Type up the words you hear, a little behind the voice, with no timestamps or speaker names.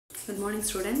Good morning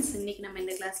students. இன்னைக்கு நம்ம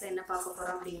இந்த கிளாஸ்ல என்ன பார்க்க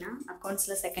போறோம் அப்படினா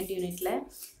அக்கவுண்ட்ஸ்ல செகண்ட் யூனிட்ல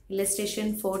illustration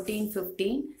 14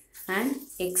 15 and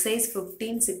exercise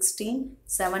 15 16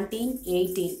 17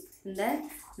 18 இந்த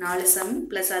நாலு சம்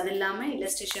பிளஸ் அது இல்லாம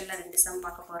illustrationல ரெண்டு சம்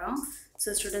பார்க்க போறோம்.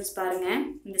 So students பாருங்க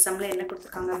இந்த சம்ல என்ன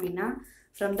கொடுத்திருக்காங்க அப்படினா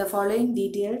from the following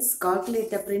details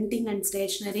calculate the printing and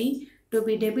stationery to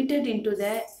be debited into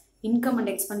the income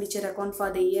and expenditure account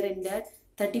for the year ended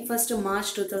 31st March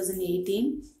 2018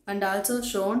 and also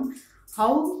shown how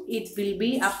it will be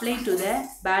applied to the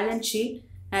balance sheet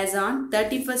as on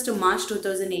 31st March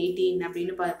 2018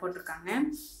 அப்படினு போட்டுருக்காங்க.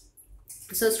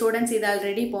 So students இது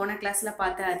already போன கிளாஸ்ல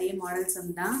பார்த்த அதே model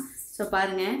some தான். So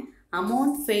பாருங்க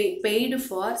amount paid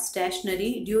for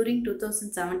stationery during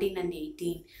 2017 and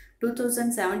 18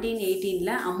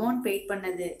 2017-18ல amount paid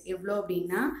பண்ணது எவ்வளோ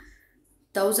அப்படின்னா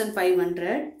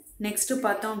 1500. நெக்ஸ்ட்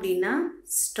பார்த்தோம் அப்படின்னா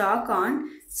stock on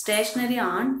stationery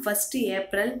on 1st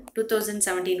April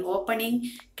 2017 opening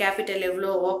capital எவ்வளோ,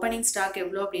 ஓப்பனிங் ஸ்டாக்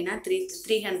எவ்வளோ அப்படின்னா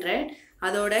 300,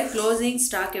 அதோட க்ளோசிங்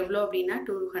ஸ்டாக் எவ்வளோ அப்படின்னா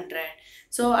 200.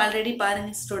 ஸோ ஆல்ரெடி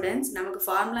பாருங்கள் ஸ்டூடெண்ட்ஸ், நமக்கு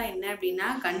ஃபார்முலா என்ன அப்படின்னா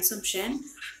consumption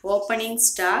opening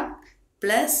stock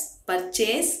plus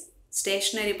purchase,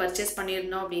 stationery purchase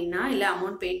பண்ணியிருந்தோம் அப்படின்னா இல்லை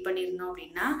அமௌண்ட் பெய்ட் பண்ணியிருந்தோம்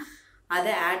அப்படின்னா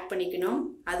அதை ஆட் பண்ணிக்கணும்,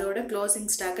 அதோட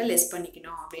க்ளோசிங் ஸ்டாக்கை லெஸ்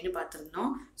பண்ணிக்கணும் அப்படின்னு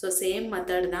பார்த்துருந்தோம். ஸோ சேம்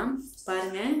மெத்தட் தான்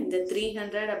பாருங்கள். இந்த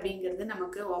 300 அப்படிங்கிறது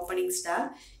நமக்கு ஓப்பனிங் ஸ்டாக்,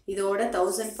 இதோட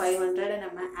 1500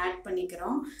 நம்ம ஆட்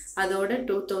பண்ணிக்கிறோம், அதோட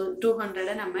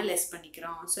 200 நம்ம லெஸ்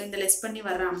பண்ணிக்கிறோம். ஸோ இந்த லெஸ் பண்ணி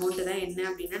வர்ற அமௌண்ட்டு தான் என்ன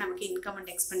அப்படின்னா நமக்கு இன்கம்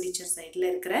அண்ட் எக்ஸ்பெண்டிச்சர் சைடில்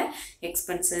இருக்கிற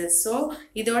எக்ஸ்பென்சஸ். ஸோ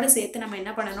இதோட சேர்த்து நம்ம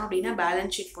என்ன பண்ணணும் அப்படின்னா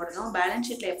பேலன்ஸ் ஷீட் போடணும். பேலன்ஸ்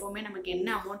ஷீட்டில் எப்போவுமே நமக்கு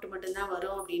என்ன அமௌண்ட் மட்டும்தான்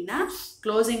வரும் அப்படின்னா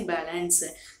closing balance.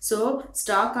 So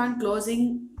stock on closing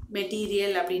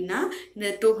material அப்படின்னா இந்த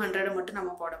 200 மட்டும்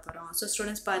நம்ம போட போகிறோம். ஸோ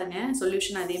ஸ்டூடெண்ட்ஸ் பாருங்கள்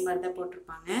சொல்யூஷன் அதே மாதிரி தான்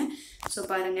போட்டிருப்பாங்க. ஸோ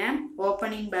பாருங்கள்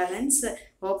opening balance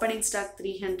opening stock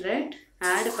 300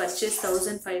 add purchase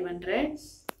 1500,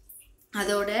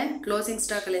 அதோட க்ளோசிங்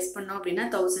ஸ்டாக் லெஸ் பண்ணோம் அப்படின்னா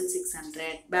 1600.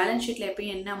 பேலன்ஸ் ஷீட்டில்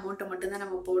எப்பயும் என்ன அமௌண்ட்டை மட்டும்தான்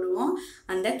நம்ம போடுவோம்,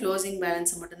 அந்த க்ளோசிங்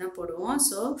பேலன்ஸை மட்டும்தான் போடுவோம்.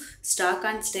 So stock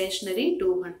on stationery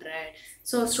 200.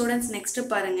 So students next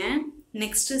பாருங்கள்,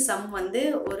 நெக்ஸ்ட்டு சம் வந்து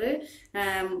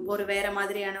ஒரு வேறு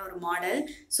மாதிரியான ஒரு மாடல்.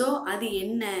 ஸோ அது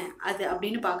என்ன அது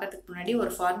அப்படின்னு பார்க்கறதுக்கு முன்னாடி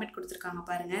ஒரு ஃபார்மேட் கொடுத்துருக்காங்க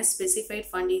பாருங்கள். ஸ்பெசிஃபைட்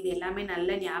ஃபண்ட், இது எல்லாமே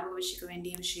நல்ல ஞாபகம் வச்சுக்க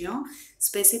வேண்டிய விஷயம்.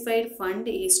 Specified fund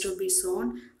is to be zone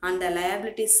on the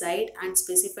liability side and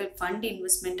specified fund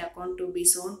investment account to be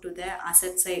shown to the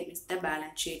asset side with the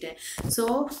balance sheet. So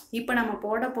இப்போ நம்ம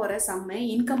போட போகிற சம்மை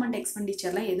இன்கம் அண்ட்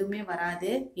எக்ஸ்பெண்டிச்சர்லாம் எதுவுமே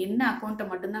வராது. என்ன அக்கௌண்ட்டை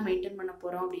மட்டும்தான் மெயின்டைன் பண்ண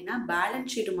போகிறோம் அப்படின்னா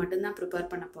பேலன்ஸ் ஷீட்டு மட்டும்தான்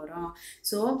ப்ரிப்பேர் பண்ண போகிறோம்.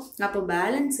 ஸோ அப்போ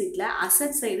பேலன்ஸ் ஷீட்டில்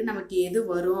அசட் சைடு நமக்கு எது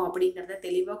வரும் அப்படிங்கிறத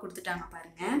தெளிவாக கொடுத்துட்டாங்க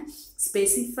பாருங்கள்.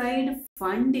 ஸ்பெசிஃபைடு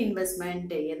ஃபண்ட்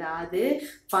இன்வெஸ்ட்மெண்ட், ஏதாவது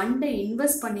ஃபண்டை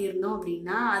இன்வெஸ்ட் பண்ணியிருந்தோம்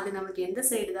அப்படின்னா அது நமக்கு எந்த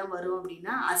சைடு தான் வரும்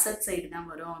அப்படின்னா அசட் சைடு தான்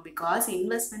வரும். பிகாஸ்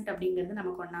இன்வெஸ்ட்மெண்ட் அப்படிங்கிறது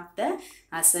நமக்கு ஒன் ஆஃப் த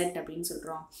அசெட் அப்படின்னு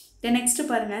சொல்கிறோம். தென் நெக்ஸ்ட்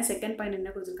பாருங்கள் செகண்ட் பாயிண்ட்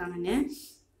என்ன கொடுத்துருக்காங்கன்னு,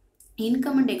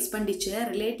 income and expenditure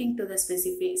relating to the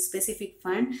specific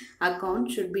fund account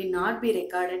should be not be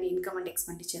recorded income and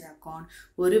expenditure account.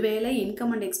 ஒருவேளை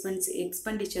income and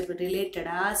expenditure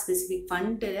ரிலேட்டடாக specific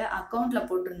fund அக்கௌண்ட்டில்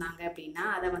போட்டிருந்தாங்க அப்படின்னா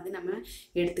அதை வந்து நம்ம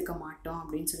எடுத்துக்க மாட்டோம்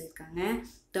அப்படின்னு சொல்லியிருக்காங்க.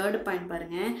 தேர்ட் பாயிண்ட்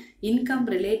பாருங்கள், income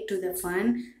relate to the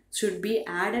fund should be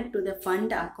added to the fund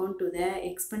account to the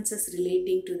expenses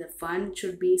relating to the fund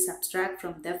should be subtract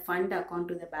from the fund account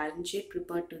to the balance sheet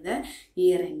prepared to the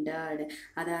year ended.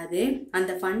 அதாவது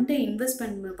அந்த ஃபண்டை invest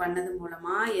பண்ணது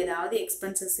மூலமாக ஏதாவது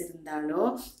expenses இருந்தாலோ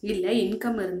இல்லை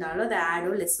income இருந்தாலோ அதை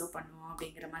ஆடோ லெஸ்ஸோ பண்ணுவோம்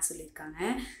அப்படிங்கிற மாதிரி சொல்லியிருக்காங்க.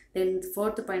 தென்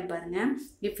ஃபோர்த் பாயிண்ட் பாருங்கள்,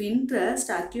 if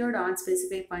interest acquired on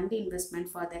specified fund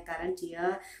investment for the current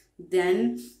year then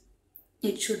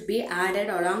it should be added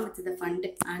along with the fund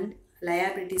and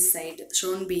liability side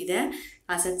shown be the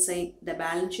asset side. The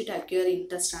balance sheet accrue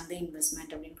interest on the investment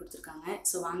அப்படின்னு கொடுத்துருக்காங்க.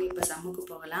 So வாங்க இப்போ சம்முக்கு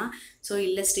போகலாம். So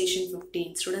illustration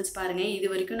 15 students பாருங்கள், இது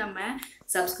வரைக்கும் நம்ம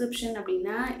subscription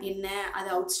அப்படின்னா என்ன, அது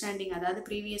அவுட்ஸ்டாண்டிங், அதாவது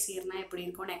ப்ரீவியஸ் இயர்னா எப்படி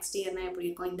இருக்கும், நெக்ஸ்ட் இயர்னா எப்படி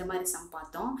இருக்கும், இந்த மாதிரி சம்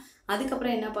பார்த்தோம்.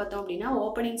 அதுக்கப்புறம் என்ன பார்த்தோம் அப்படின்னா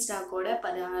ஓப்பனிங் ஸ்டாக்கோட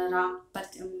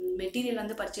மெட்டீரியல்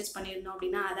வந்து பர்ச்சேஸ் பண்ணியிருந்தோம்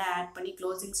அப்படின்னா அதை ஆட் பண்ணி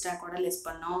க்ளோசிங் ஸ்டாக்கோட லெஸ்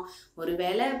பண்ணோம்.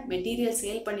 ஒருவேளை மெட்டீரியல்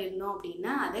சேல் பண்ணியிருந்தோம்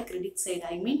அப்படின்னா அதை கிரெடிட்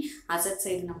சைடு அசட்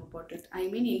சைடு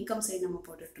நம்ம இன்கம் சைடு நம்ம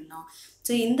போட்டுட்டு இருந்தோம்.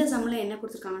 ஸோ இந்த சம்மில் என்ன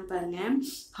கொடுத்துருக்காங்கன்னு பாருங்கள்,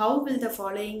 how will the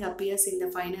following appears in the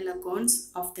final accounts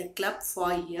of the club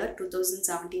for year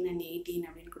 2017 and 18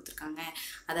 அப்படின்னு கொடுத்துருக்காங்க.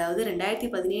 அதாவது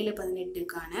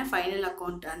 2017-18க்கான ஃபைனல்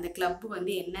அக்கௌண்ட் அந்த கிளப்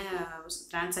வந்து என்ன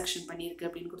டிரான்சாக்ஷன் பண்ணியிருக்கு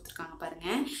அப்படின்னு கொடுத்துருக்காங்க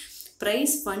பாருங்கள்.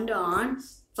 ப்ரைஸ் ஃபண்ட் ஆன்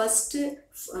ஃபர்ஸ்ட்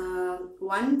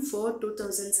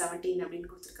 1/4/2017 அப்படின்னு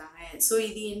கொடுத்துருக்காங்க. ஸோ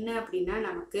இது என்ன அப்படின்னா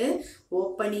நமக்கு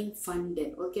ஓப்பனிங் ஃபண்டு.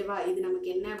 ஓகேவா, இது நமக்கு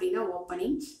என்ன அப்படின்னா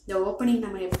ஓப்பனிங். இந்த ஓப்பனிங்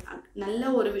நம்ம நல்ல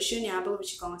ஒரு விஷயம் ஞாபகம்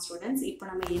வச்சுக்கோங்க ஸ்டூடெண்ட்ஸ். இப்போ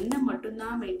நம்ம என்ன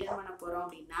மட்டும்தான் மெயின்டைன் பண்ண போகிறோம்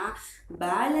அப்படின்னா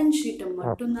பேலன்ஸ் ஷீட்டை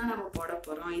மட்டும்தான் நம்ம போட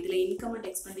போகிறோம். இதில் இன்கம் அண்ட்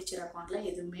எக்ஸ்பெண்டிச்சர் அக்கௌண்ட்லாம்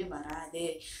எதுவுமே வராது.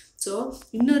 ஸோ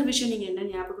இன்னொரு விஷயம் நீங்கள் என்ன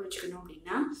ஞாபகம் வச்சுக்கணும்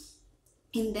அப்படின்னா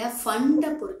இந்த ஃபண்டை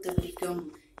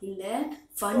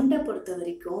பொறுத்த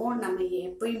வரைக்கும் நம்ம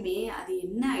எப்பயுமே அது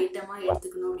என்ன ஐட்டமாக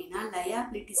எடுத்துக்கணும் அப்படின்னா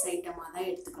லயாபிலிட்டிஸ் ஐட்டமாக தான்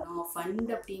எடுத்துக்கணும். ஃபண்ட்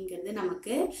அப்படிங்கிறது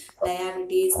நமக்கு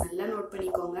லயாபிலிட்டிஸ். நல்லா நோட்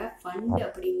பண்ணிக்கோங்க. ஃபண்ட்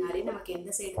அப்படின்னாலே நமக்கு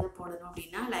எந்த சைடு தான் போடணும்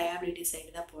அப்படின்னா லயாபிலிட்டி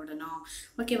சைடு தான் போடணும்.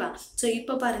 ஓகேவா. ஸோ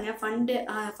இப்போ பாருங்கள்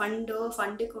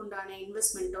ஃபண்டுக்கு உண்டான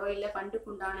இன்வெஸ்ட்மெண்ட்டோ இல்லை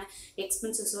ஃபண்டுக்கு உண்டான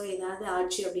எக்ஸ்பென்சஸோ ஏதாவது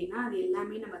ஆச்சு அப்படின்னா அது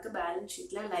எல்லாமே நமக்கு பேலன்ஸ்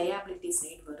ஷீட்டில் லயாபிலிட்டி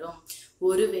சைடு வரும்.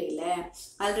 ஒருவேளை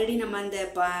ஆல்ரெடி நம்ம அந்த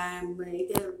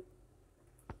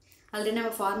ஆல்ரெடி நம்ம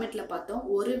ஃபார்மேட்டில் பார்த்தோம்.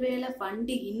 ஒருவேளை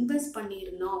ஃபண்டு இன்வெஸ்ட்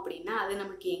பண்ணியிருந்தோம் அப்படின்னா அது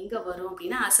நமக்கு எங்கே வரும்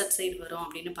அப்படின்னா அசட் சைடு வரும்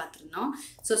அப்படின்னு பார்த்துருந்தோம்.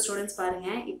 ஸோ ஸ்டூடெண்ட்ஸ்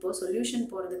பாருங்கள், இப்போது சொல்யூஷன்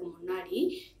போகிறதுக்கு முன்னாடி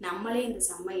நம்மளே இந்த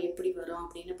சம்மை எப்படி வரும்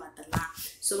அப்படின்னு பார்த்துடலாம்.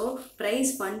 ஸோ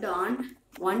ப்ரைஸ் ஃபண்ட் ஆன்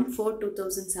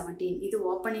 1/4/2017 இது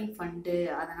ஓப்பனிங் ஃபண்டு.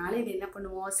 அதனால் இது என்ன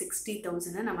பண்ணுவோம்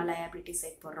 60,000 நம்ம லயபிலிட்டி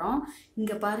சைட் போடுறோம்.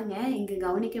 இங்கே பாருங்கள், இங்கே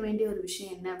கவனிக்க வேண்டிய ஒரு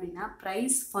விஷயம் என்ன அப்படின்னா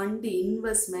ப்ரைஸ் ஃபண்டு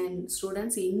இன்வெஸ்ட்மெண்ட்.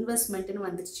 ஸ்டூடெண்ட்ஸ் இன்வெஸ்ட்மெண்ட்டுன்னு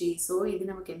வந்துருச்சு. ஸோ இது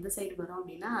நமக்கு எந்த சைடு வரும்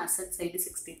அப்படின்னா அசட் சைடு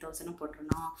 60,000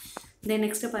 போட்டுருணும். தென்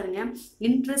நெக்ஸ்ட்டு பாருங்கள்,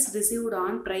 interest received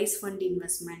on price fund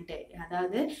investment.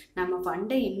 அதாவது நம்ம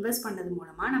ஃபண்டை இன்வெஸ்ட் பண்ணது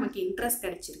மூலமாக நமக்கு இன்ட்ரெஸ்ட்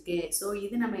கிடச்சிருக்கு. ஸோ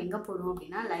இது நம்ம எங்கே போடுவோம்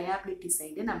அப்படின்னா லயபிலிட்டி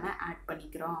சைடு நம்ம ஆட்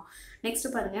பண்ணிக்கிறோம். நெக்ஸ்ட்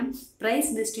பாருங்க, பிரைஸ்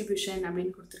டிஸ்ட்ரிபியூஷன்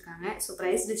அப்படின்னு கொடுத்துருக்காங்க. ஸோ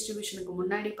பிரைஸ் டிஸ்ட்ரிபியூஷனுக்கு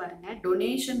முன்னாடி பாருங்க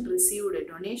டொனேஷன் ரிசீவ்டு.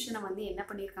 டொனேஷனை வந்து என்ன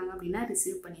பண்ணியிருக்காங்க அப்படின்னா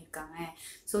ரிசீவ் பண்ணியிருக்காங்க.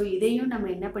 ஸோ இதையும் நம்ம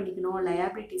என்ன பண்ணிக்கணும்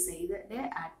லயபிலிட்டி சைடு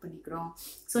ஆட் பண்ணிக்கிறோம்.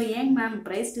 ஸோ ஏங்க மேம்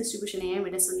பிரைஸ் டிஸ்ட்ரிபியூஷனை ஏன்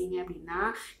விட சொன்னீங்க அப்படின்னா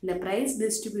இந்த பிரைஸ்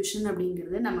டிஸ்ட்ரிபியூஷன்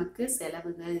அப்படிங்கிறது நமக்கு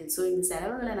செலவுகள். ஸோ இந்த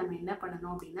செலவுகளை நம்ம என்ன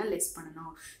பண்ணணும் அப்படின்னா லெஸ்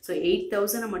பண்ணணும். ஸோ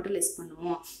 8,000 மட்டும் லெஸ்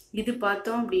பண்ணுவோம். இது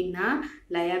பார்த்தோம் அப்படின்னா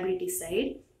லயபிலிட்டி சைடு,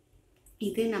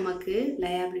 இது நமக்கு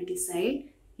லயபிலிட்டி சைடு,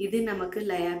 இது நமக்கு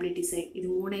லயபிலிட்டி சைடு. இது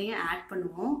மூணையும் ஆட்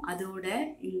பண்ணுவோம். அதோட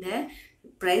இந்த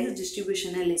ப்ரைஸ்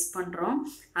டிஸ்ட்ரிபியூஷனை லெஸ் பண்ணுறோம்.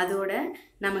 அதோட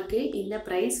நமக்கு இந்த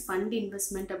ப்ரைஸ் ஃபண்ட்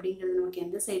இன்வெஸ்ட்மெண்ட் அப்படிங்கிறது நமக்கு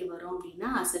எந்த சைடு வரும் அப்படின்னா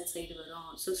அசட் சைடு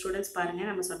வரும். ஸோ ஸ்டூடெண்ட்ஸ் பாருங்கள்,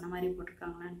 நம்ம சொன்ன மாதிரி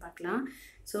போட்டிருக்காங்களான்னு பார்க்கலாம்.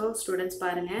 ஸோ ஸ்டூடெண்ட்ஸ்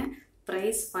பாருங்கள்,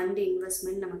 ப்ரைஸ் ஃபண்ட்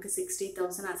இன்வெஸ்ட்மெண்ட் நமக்கு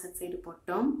 60,000 அசட் சைடு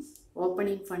போட்டோம்.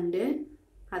 ஓப்பனிங் ஃபண்டு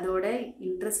அதோட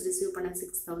இன்ட்ரெஸ்ட் ரிசீவ் பண்ண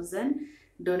 6,000,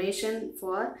 டொனேஷன்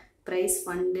ஃபார் ப்ரைஸ்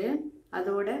ஃபண்டு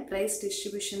அதோட ப்ரைஸ்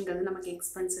டிஸ்ட்ரிபியூஷனுங்கிறது நமக்கு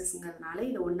எக்ஸ்பென்சஸ்ங்கிறதுனால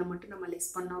இதை ஒன்று மட்டும் நம்ம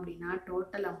லெஸ் பண்ணோம் அப்படின்னா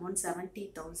டோட்டல் அமௌண்ட்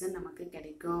 70,000 நமக்கு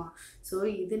கிடைக்கும். ஸோ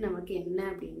இது நமக்கு என்ன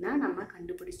அப்படின்னா நம்ம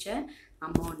கண்டுபிடிச்ச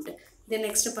அமௌண்ட். தென்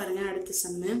நெக்ஸ்ட்டு பாருங்கள், அடுத்த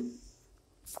சம்மு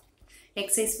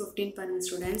எக்ஸைஸ் 15 பாருங்கள்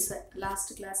ஸ்டூடெண்ட்ஸ்.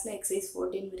 லாஸ்ட் கிளாஸில் எக்ஸைஸ்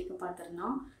 14 வரைக்கும்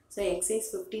பார்த்துருந்தோம். ஸோ எக்ஸைஸ்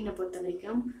 15 பொறுத்த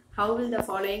வரைக்கும் how will the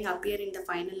following appear in the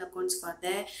final accounts for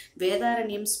the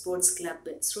Vedaranyam sports club.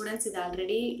 Students இது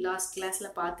ஆல்ரெடி லாஸ்ட்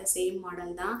கிளாஸில் பார்த்த சேம்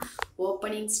மாடல் தான்.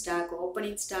 ஓப்பனிங் ஸ்டாக்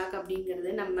அப்படிங்கிறது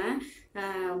நம்ம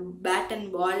பேட் அண்ட்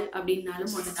பால்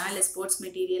அப்படின்னாலும் ஒன்று தான், இல்லை ஸ்போர்ட்ஸ்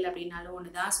மெட்டீரியல் அப்படின்னாலும்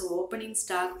ஒன்று தான். ஸோ ஓப்பனிங்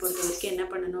ஸ்டாக் பொறுத்த வரைக்கும் என்ன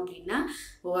பண்ணணும் அப்படின்னா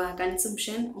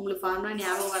கன்சம்ஷன், உங்களுக்கு ஃபார்முலா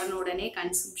ஞாபகம் வரணும் உடனே,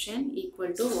 consumption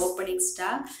equal to opening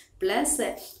stock plus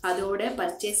அதோட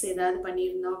பர்ச்சேஸ் ஏதாவது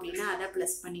பண்ணியிருந்தோம் அப்படின்னா அதை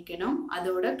ப்ளஸ் பண்ணிக்கணும்.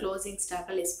 அதோட க்ளோசிங்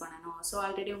ஸ்டாக்கை லெஸ் பண்ணணும். ஸோ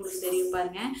ஆல்ரெடி உங்களுக்கு தெரியும்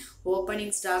பாருங்கள்,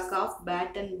 opening stock of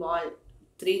bad and ball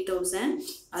 3,000,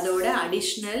 அதோட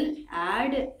அடிஷ்னல்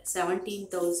ஆட்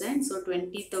 17,000, ஸோ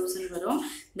 20,000 வரும்.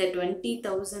 இந்த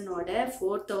 20,000ஓட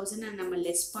 4,000 நம்ம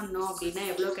லெஸ் பண்ணோம் அப்படின்னா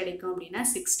எவ்வளோ கிடைக்கும் அப்படின்னா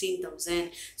 16,000.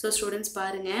 ஸோ ஸ்டூடெண்ட்ஸ்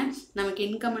பாருங்கள், நமக்கு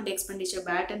income and expenditure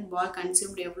bad and ball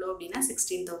consumed எவ்வளோ அப்படின்னா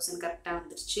 16,000 கரெக்டாக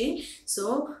வந்துருச்சு. ஸோ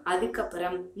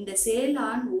அதுக்கப்புறம் இந்த sale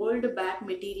on old bad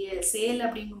material, sale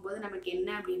அப்படிங்கும்போது நமக்கு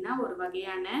என்ன அப்படின்னா ஒரு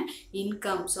வகையான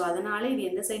இன்கம். ஸோ அதனால இது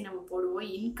எந்த சைடு நம்ம போடுவோம்,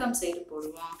 இன்கம் சைடு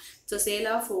போடுவோம். So sale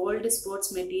of old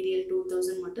sports material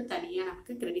 2,000 மட்டும் தனியாக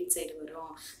நமக்கு கிரெடிட் சைடு வரும்.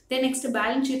 தென் நெக்ஸ்ட்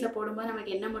பேலன்ஸ் ஷீட்டில் போடும்போது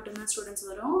நமக்கு என்ன மட்டும்தான் ஸ்டூடெண்ட்ஸ்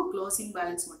வரும், க்ளோசிங்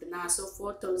பேலன்ஸ் மட்டும்தான். ஸோ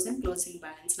 4,000 க்ளோசிங்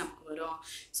பேலன்ஸ் நமக்கு வரும்.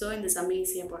 ஸோ இந்த சம்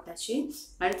ஈஸியாக போட்டாச்சு.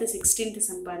 அடுத்து 16th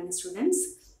சம் பாருங்கள் ஸ்டூடெண்ட்ஸ்,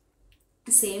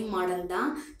 சேம் மாடல் தான்.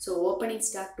 So opening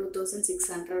stock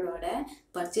 2,600ஓட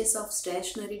purchase of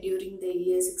stationery during the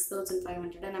year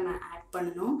 6,500 நம்ம ஆட்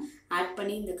பண்ணணும். ஆட்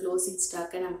பண்ணி இந்த க்ளோசிங்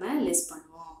ஸ்டாக்கை நம்ம லெஸ் பண்ணுவோம்.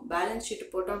 பேலன்ஸ் ஷீட்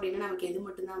போட்டோம் அப்படின்னா நமக்கு எது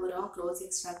மட்டும்தான் வரும்,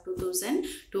 க்ளோசிங் ஸ்டாக்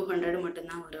 2,200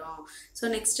 மட்டும்தான் வரும். ஸோ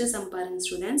நெக்ஸ்ட்டு சம் பாருங்கள்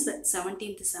ஸ்டூடெண்ட்ஸ்,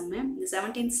 17th சம்மு. இந்த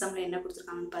 17th சம்மில் என்ன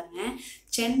கொடுத்துருக்காங்கன்னு பாருங்கள்.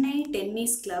 Chennai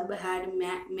tennis club had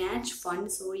match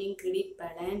fund showing credit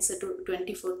balance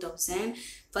 24,000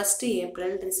 1st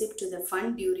April receipt to the fund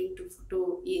during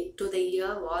to the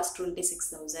year was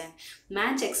 26,000.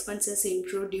 Match expenses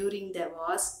incurred during the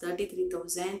was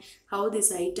 33,000. How this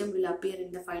item will appear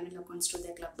in the final accounts to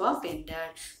the club of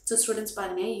ended. So students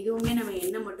பாருங்க இதுவுமே நம்ம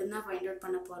என்ன மட்டும் தான் find out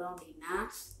பண்ண போறோம் அப்படினா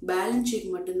balance sheet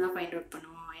மட்டும் தான் ஃபைண்ட் அவுட்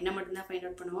பண்ணுவோம். என்ன மட்டும் தான் ஃபைண்ட்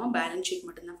அவுட் பண்ணுவோம்? பேலன்ஸ் ஷீட்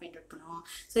மட்டும் தான் ஃபைண்ட் அவுட் பண்ணுவோம்.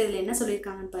 ஸோ இதில் என்ன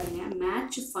சொல்லியிருக்காங்கன்னு பாருங்க,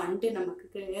 மேட்ச் ஃபண்டு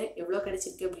நமக்கு எவ்வளோ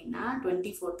கிடைச்சிருக்கு அப்படின்னா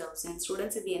 24,000.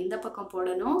 ஸ்டூடெண்ட்ஸ் இது எந்த பக்கம்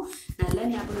போடணும் நல்லா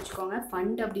ஞாபகம் வச்சுக்கோங்க.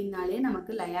 ஃபண்ட் அப்படின்னாலே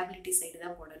நமக்கு லயபிலிட்டி சைடு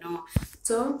தான் போடணும்.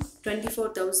 ஸோ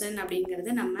 24,000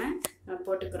 அப்படிங்கிறது நம்ம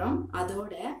போட்டுக்கிறோம்.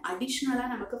 அதோட அடிஷ்னலாக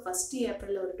நமக்கு 1st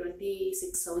April ஒரு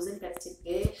 26,000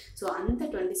 கிடைச்சிருக்கு. ஸோ அந்த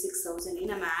 26,000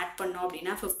 நம்ம ஆட் பண்ணோம்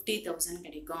அப்படின்னா 50,000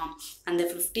 கிடைக்கும். அந்த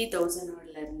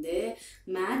 50,000லேருந்து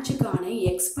மேட்சுக்கான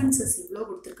எக்ஸ்பென்சஸ் இவ்வளோ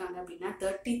கொடுத்துருக்காங்க அப்படின்னா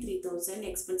 33,000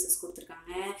 எக்ஸ்பென்சஸ்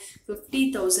கொடுத்துருக்காங்க.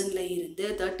 50,000ல இருந்து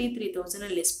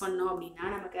 33,000 லெஸ் பண்ணோம் அப்படின்னா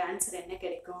நமக்கு ஆன்சர் என்ன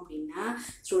கிடைக்கும் அப்படின்னா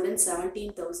ஸ்டூடெண்ட்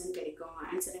 17,000 கிடைக்கும்.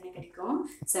 ஆன்சர் என்ன கிடைக்கும்?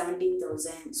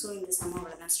 17,000. ஸோ இந்த சம்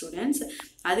அவ்வளோதான் ஸ்டூடெண்ட்ஸ்.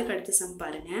 அதுக்கு அடுத்த சம்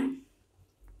பாருங்க.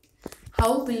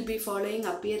 How will be following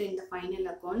appear in the final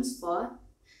accounts for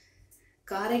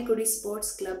Karaikudi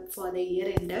sports club for the year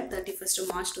ended 31st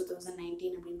March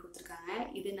 2019 அப்படின்னு கொடுத்துருக்காங்க.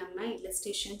 இது நம்ம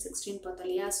இல்லஸ்ட்ரேஷன் 16 பார்த்தோம்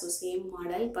இல்லையா? ஸோ சேம்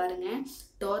மாடல் பாருங்கள்.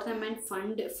 Tournament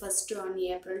fund 1st on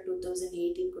April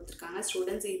 2018 கொடுத்துருக்காங்க.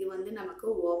 ஸ்டூடெண்ட்ஸ் இது வந்து நமக்கு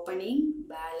opening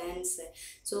balance.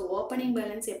 So opening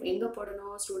balance எங்கே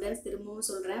போடணும் ஸ்டூடெண்ட்ஸ்? திரும்பவும்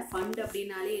சொல்கிறேன், ஃபண்ட்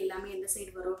அப்படின்னாலே எல்லாமே எந்த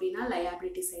சைடு வரும் அப்படின்னா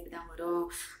லயபிலிட்டி சைடு தான் வரும்.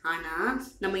 ஆனால்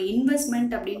நம்ம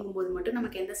இன்வெஸ்ட்மெண்ட் அப்படிங்கும்போது மட்டும்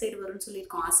நமக்கு எந்த சைடு வரும்னு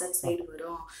சொல்லியிருக்கோம்? அசட் சைடு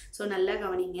வரும். ஸோ நல்லா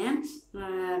கவனிங்க.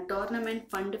 Tournament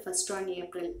fund 1st on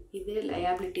April இது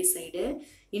liability side.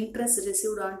 Interest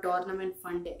received on tournament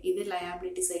fund இது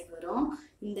லயபிலிட்டி சைடு வரும்.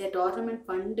 இந்த டோர்னமெண்ட்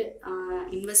ஃபண்டு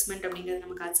இன்வெஸ்ட்மெண்ட் அப்படிங்கிறது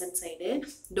நமக்கு asset side.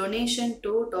 Donation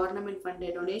to tournament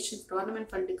fund tournament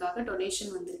ஃபண்டுக்காக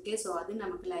donation வந்திருக்கு. ஸோ அது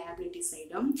நமக்கு லயபிலிட்டி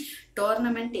சைடும்.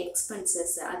 டோர்னமெண்ட்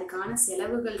எக்ஸ்பென்சஸ் அதுக்கான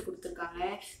செலவுகள் கொடுத்துருக்காங்க.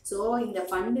 ஸோ இந்த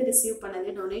ஃபண்டு ரிசீவ்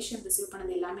பண்ணது டொனேஷன் ரிசீவ்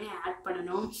பண்ணது எல்லாமே ஆட்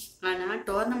பண்ணணும். ஆனால்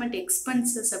டோர்னமெண்ட்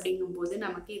எக்ஸ்பென்சஸ் அப்படிங்கும்போது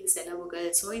நமக்கு இது செலவுகள்.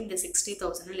 ஸோ இந்த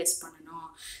 60,000 லெஸ் பண்ணணும்.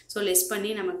 ஸோ லெஸ்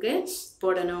பண்ணி நமக்கு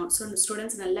போடணும். ஸோ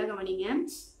ஸ்டூடெண்ட்ஸ் நல்லா கவனிங்க.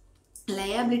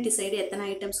 லயபிலிட்டி சைடு எத்தனை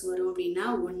ஐட்டம்ஸ் வரும் அப்படின்னா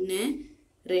 1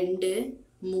 2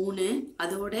 3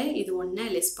 அதோட இது 1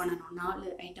 லெஸ் பண்ணணும்.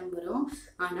 4 ஐட்டம் வரும்.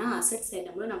 ஆனால் அசட்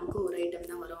சைடுல நமக்கு ஒரு ஐட்டம்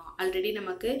தான் வரும். ஆல்ரெடி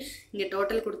நமக்கு இங்கே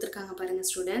டோட்டல் கொடுத்துருக்காங்க பாருங்கள்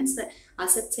ஸ்டூடெண்ட்ஸ்.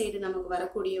 அசட் சைடு நமக்கு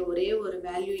வரக்கூடிய ஒரே ஒரு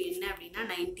வேல்யூ என்ன அப்படின்னா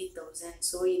 90,000.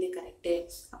 ஸோ இது கரெக்டு.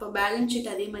 அப்போ பேலன்ஸ்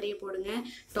ஷீட் அதே மாதிரியே போடுங்க.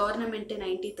 டோர்னமெண்ட்டு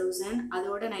 90,000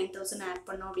 அதோட 9,000 ஆட்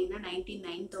பண்ணோம் அப்படின்னா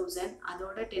 99,000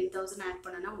 அதோட 10,000 ஆட்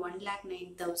பண்ணோன்னா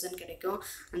 1,09,000 கிடைக்கும்.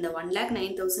 அந்த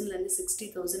 1,09,000லேருந்து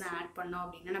 60,000 ஆட் பண்ணோம்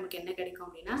அப்படின்னா நமக்கு என்ன கிடைக்கும்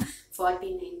அப்படின்னா 49,000.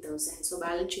 ஸோ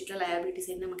பேலன்ஸ் ஷீட்டில் லயபிலிட்டி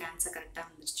சைடு நமக்கு ஆன்சர் கரெக்டாக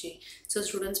வந்துருச்சு. ஸோ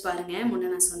ஸ்டூடெண்ட்ஸ் பாருங்கள், முன்னே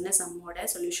நான் சொன்ன சம்மோட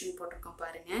சொல்யூஷன் போட்டிருக்கோம்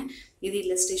பாருங்கள். இது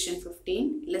இல்லஸ்ட்ரேஷன் 15.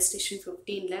 இல்லஸ்ட்ரேஷன்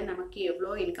 15ல நமக்கு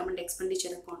எவ்வளோ இன்கம் அண்ட்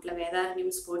எக்ஸ்பெண்டிச்சர் அக்கௌண்ட்டில்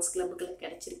வேதாரண்யம் ஸ்போர்ட்ஸ் கிளப்புக்கு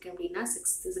கிடைச்சிருக்கு அப்படின்னா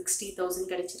 60,000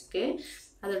 கிடைச்சிருக்கு.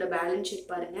 அதோட பேலன்ஸ் ஷீட்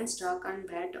பாருங்கள். Stock and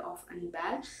bad of and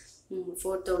பேல்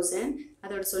 4,000.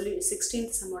 அதோட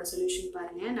 16th சம்மோட சொல்யூஷன்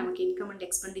பாருங்கள். நமக்கு இன்கம் அண்ட்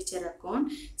எக்ஸ்பெண்டிச்சர் அக்கௌண்ட்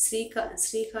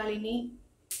ஸ்ரீகாலினி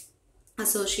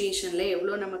அசோசியேஷனில்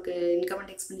எவ்வளோ நமக்கு இன்கம்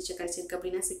அண்ட் எக்ஸ்பெண்டிச்சர் கிடச்சிருக்கு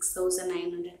அப்படின்னா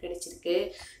 6,900 கிடச்சிருக்கு.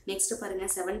 நெக்ஸ்ட்டு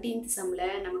பாருங்கள் 17th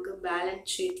சம்மில் நமக்கு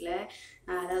பேலன்ஸ் ஷீட்டில்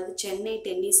அதாவது சென்னை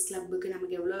டென்னிஸ் கிளப்புக்கு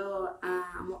நமக்கு எவ்வளோ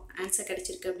ஆன்சர்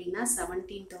கிடச்சிருக்கு அப்படின்னா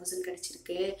 17,000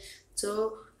 கிடச்சிருக்கு. ஸோ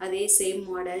அதே சேம்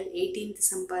மாடல் 18th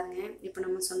சம் பாருங்கள். இப்போ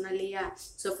நம்ம சொன்னோம் இல்லையா?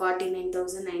 ஸோ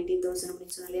 49,000 90,000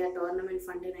 அப்படின்னு சொன்னோம் இல்லையா? டோர்னமெண்ட்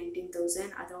ஃபண்டு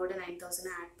 19,000 அதோட 9,000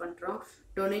 ஆட் பண்ணுறோம்.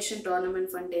 டொனேஷன் டோர்னமெண்ட்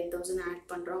ஃபண்ட் 10,000 ஆட்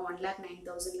பண்ணுறோம்.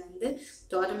 1,09,000லேருந்து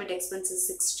டோர்னமெண்ட் எக்ஸ்பென்சஸ்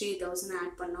 60,000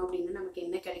 ஆட் பண்ணோம் அப்படின்னா நமக்கு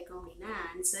என்ன கிடைக்கும் அப்படின்னா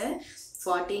ஆன்சர்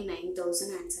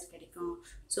 49,000 ஆன்சர் கிடைக்கும்.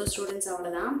 ஸோ ஸ்டூடெண்ட்ஸ்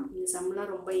அவ்வளோதான். இந்த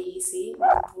சம்லாம் ரொம்ப ஈஸி,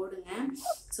 போடுங்க.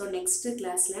 ஸோ நெக்ஸ்ட்டு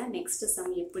கிளாஸில் நெக்ஸ்ட்டு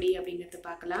சம் எப்படி அப்படிங்கிறத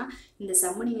பார்க்கலாம். இந்த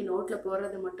சம்மை நீங்கள் நோட்டில்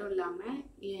போடுறது மட்டும் இல்லாமல்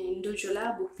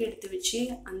இண்டிவிஜுவலாக புக் எடுத்து வச்சு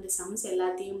அந்த சம்ஸ்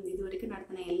எல்லாத்தையும் இது வரைக்கும்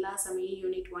நடத்தின எல்லா சம்மையும்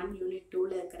Unit 1 Unit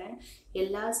 2ல் இருக்கிற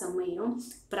எல்லா சம்மையும்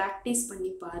ப்ராக்டிஸ்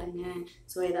பண்ணி பாருங்கள்.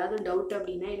 ஸோ ஏதாவது டவுட்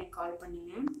அப்படின்னா எனக்கு கால்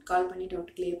பண்ணுங்கள். கால் பண்ணி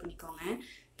டவுட் கிளியர் பண்ணிக்கோங்க.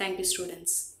 Thank you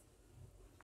students.